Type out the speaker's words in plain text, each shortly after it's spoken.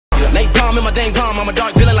palm in my dang palm. I'm a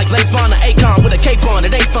dark villain like Blaze Bond, an Akon with a cape on.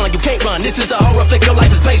 It ain't fun, you can't run. This is a horror flick your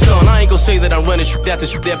life is based on. I ain't gon' say that I'm running shit, that's the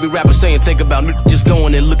shit every rapper saying. Think about me, just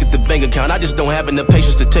going and look at the bank account. I just don't have enough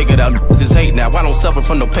patience to take it out. This is hate now, I don't suffer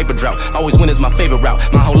from no paper drought. Always win is my favorite route.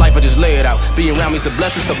 My whole life I just lay it out. Being around me's a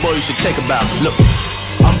blessing, so boy you should take a bow. Look,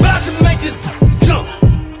 I'm about to make this jump.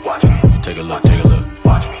 Watch me. Take a look, take a look.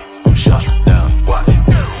 Watch me. I'm shot down. Watch.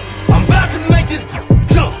 I'm about to make this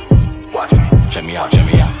jump. Watch me. Check me out, check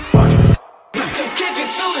me out. Watch me.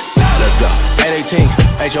 Let's go. 818,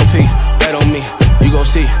 HOP, bet on me. You gon'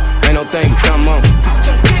 see, ain't no thing, come on.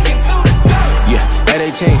 Yeah,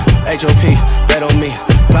 818, HOP, bet on me.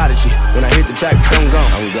 Prodigy, when I hit the track, I'm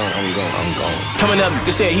gone. I'm gone, I'm gone, I'm gone. Coming up,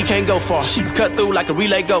 they said he can't go far. She cut through like a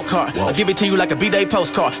relay go-kart. I'll give it to you like a B-Day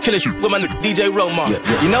postcard. Kill it with my DJ Romar.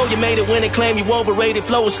 You know you made it when they claim you overrated.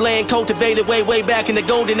 Flow is slang, cultivated way back in the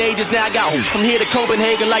golden ages. Now I got from here to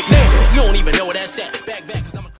Copenhagen like man. You don't even know where that's at. Back, cause I'm a